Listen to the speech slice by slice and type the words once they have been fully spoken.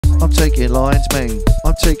I'm taking lion's mane,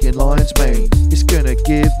 I'm taking lion's mane. It's gonna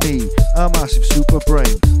give me a massive super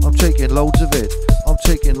brain. I'm taking loads of it, I'm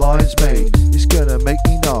taking lion's mane. It's gonna make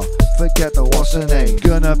me not forget the what's her name.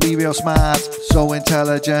 Gonna be real smart, so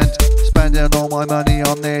intelligent. Spending all my money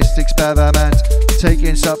on this experiment.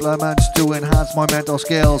 Taking supplements to enhance my mental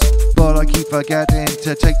skills, but I keep forgetting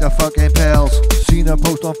to take the fucking pills. Seen a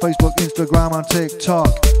post on Facebook, Instagram and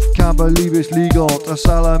TikTok. Can't believe it's legal to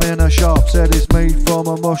sell them in a shop. Said it's made from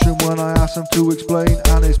a mushroom when I asked them to explain,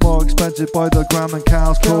 and it's more expensive by the gram than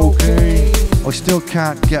Cal's cocaine. I still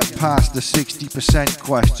can't get past the 60%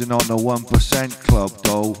 question on the 1% club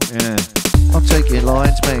though, yeah. I'm taking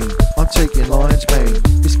lion's mane, I'm taking lion's mane.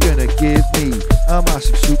 It's gonna give me a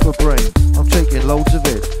massive super brain. I'm taking loads of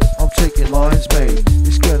it, I'm taking lion's mane.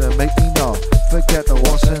 It's gonna make me not forget the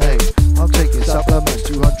what's her name. I'm taking supplements,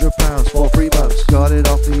 £200 for 3 months. Got it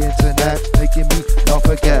off the internet, making me not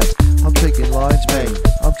forget. I'm taking lion's mane,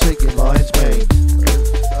 I'm taking lion's mane.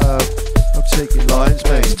 I'm taking lion's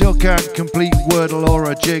mane. Still can't complete Wordle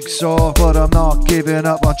or a jigsaw, but I'm not giving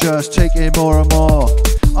up, I'm just taking more and more.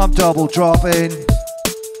 I'm double dropping,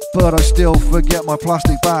 but I still forget my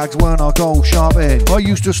plastic bags when I go shopping. I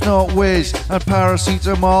used to snort whiz and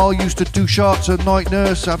paracetamol, used to do shots at night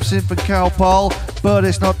nurse, absinthe and Calpol, but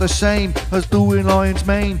it's not the same as doing lion's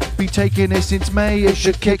mane. Be taking it since May, it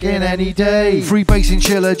should kick in any day. Freebasing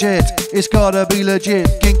shit legit, it's gotta be legit.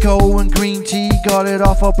 Ginkgo and green tea, got it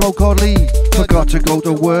off a bloke called Lee. Forgot to go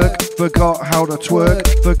to work, forgot how to twerk,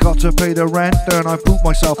 forgot to pay the rent, then I pooped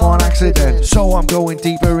myself on accident. So I'm going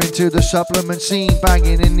deeper into the supplement scene,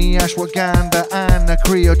 banging in the ashwagandha and the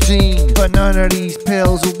creatine. But none of these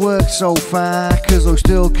pills will work so far, cause I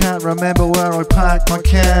still can't remember where I parked my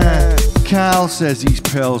car. Cal says these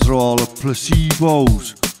pills are all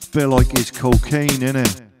placebos, bit like it's cocaine,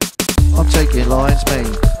 innit? I'm taking lion's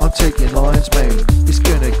mane, I'm taking lion's mane. It's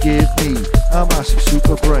gonna give me a massive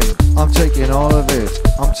super brain. I'm taking all of it,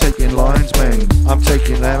 I'm taking lion's mane. I'm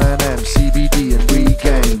taking M&M, CBD and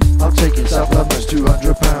Regain. I'm taking supplements,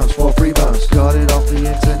 £200 for 3 months. Got it off the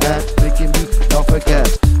internet, making me not forget.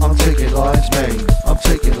 I'm taking lion's mane, I'm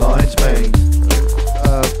taking lion's mane.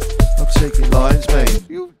 I'm taking lion's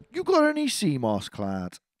mane. You got any sea moss,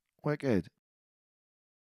 Clad? Wicked.